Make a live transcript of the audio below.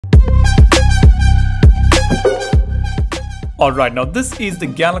Alright, now this is the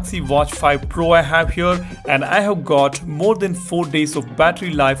Galaxy Watch 5 Pro I have here, and I have got more than 4 days of battery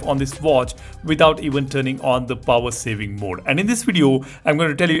life on this watch without even turning on the power saving mode. And in this video, I'm going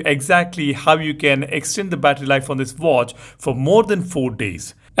to tell you exactly how you can extend the battery life on this watch for more than 4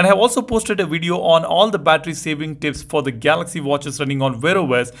 days. And I have also posted a video on all the battery saving tips for the Galaxy watches running on Wear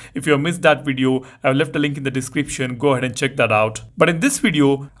OS. If you have missed that video, I've left a link in the description. Go ahead and check that out. But in this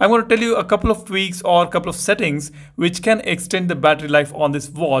video, I'm going to tell you a couple of tweaks or a couple of settings which can extend the battery life on this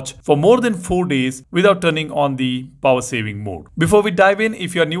watch for more than 4 days without turning on the power saving mode. Before we dive in,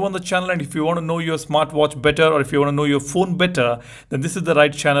 if you are new on the channel and if you want to know your smartwatch better or if you want to know your phone better, then this is the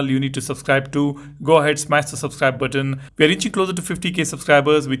right channel you need to subscribe to. Go ahead, smash the subscribe button. We are inching closer to 50k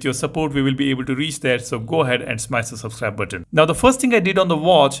subscribers. With your support, we will be able to reach there. So go ahead and smash the subscribe button. Now, the first thing I did on the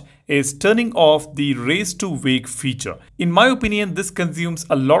watch is turning off the raise to wake feature. In my opinion, this consumes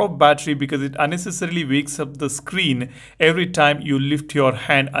a lot of battery because it unnecessarily wakes up the screen every time you lift your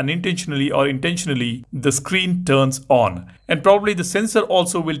hand unintentionally or intentionally. The screen turns on. And probably the sensor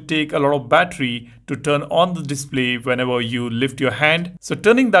also will take a lot of battery to turn on the display whenever you lift your hand. So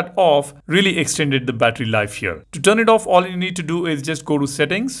turning that off really extended the battery life here. To turn it off, all you need to do is just go to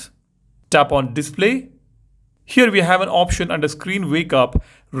settings, tap on display. Here we have an option under screen wake up,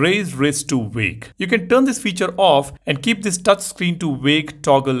 raise wrist to wake. You can turn this feature off and keep this touch screen to wake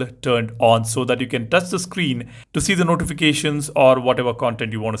toggle turned on so that you can touch the screen to see the notifications or whatever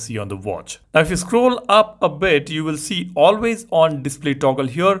content you want to see on the watch. Now if you scroll up a bit, you will see always on display toggle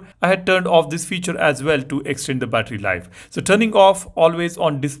here. I had turned off this feature as well to extend the battery life. So turning off always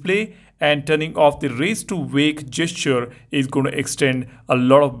on display and turning off the raise to wake gesture is going to extend a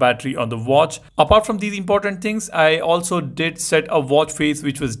lot of battery on the watch. Apart from these important things, I also did set a watch face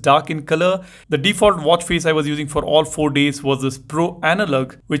which was dark in color. The default watch face I was using for all 4 days was this Pro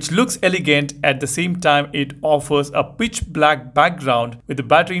Analog, which looks elegant. At the same time, it offers a pitch black background with the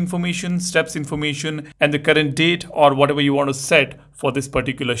battery information, steps information, and the current date or whatever you want to set for this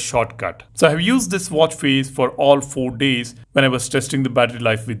particular shortcut. So I have used this watch face for all 4 days when I was testing the battery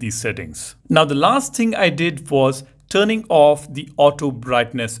life with these settings. Now the last thing I did was turning off the auto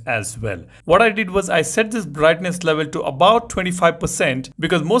brightness as well. What I did was I set this brightness level to about 25%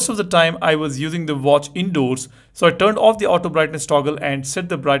 because most of the time I was using the watch indoors. So I turned off the auto brightness toggle and set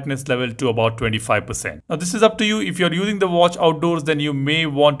the brightness level to about 25%. Now this is up to you. If you're using the watch outdoors, then you may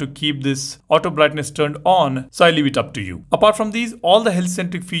want to keep this auto brightness turned on. So I leave it up to you. Apart from these, all the health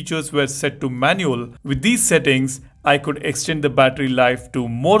centric features were set to manual. With these settings, I could extend the battery life to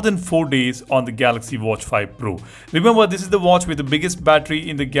more than 4 days on the Galaxy Watch 5 Pro. Remember, this is the watch with the biggest battery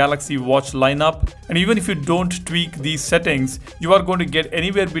in the Galaxy Watch lineup. And even if you don't tweak these settings, you are going to get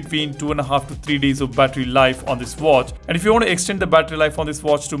anywhere between 2.5 to 3 days of battery life on this watch. And if you want to extend the battery life on this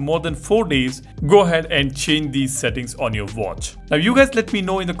watch to more than 4 days, go ahead and change these settings on your watch. Now you guys let me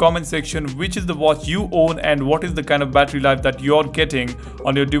know in the comment section which is the watch you own and what is the kind of battery life that you're getting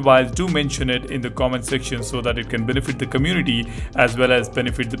on your device. Do mention it in the comment section so that it can benefit the community as well as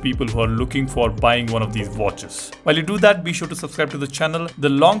benefit the people who are looking for buying one of these watches. While you do that, be sure to subscribe to the channel. The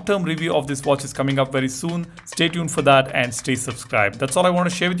long-term review of this watch is coming up very soon. Stay tuned for that and stay subscribed. That's all I want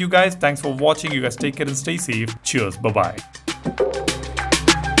to share with you guys. Thanks for watching. You guys take care and stay safe. Cheers. Bye-bye.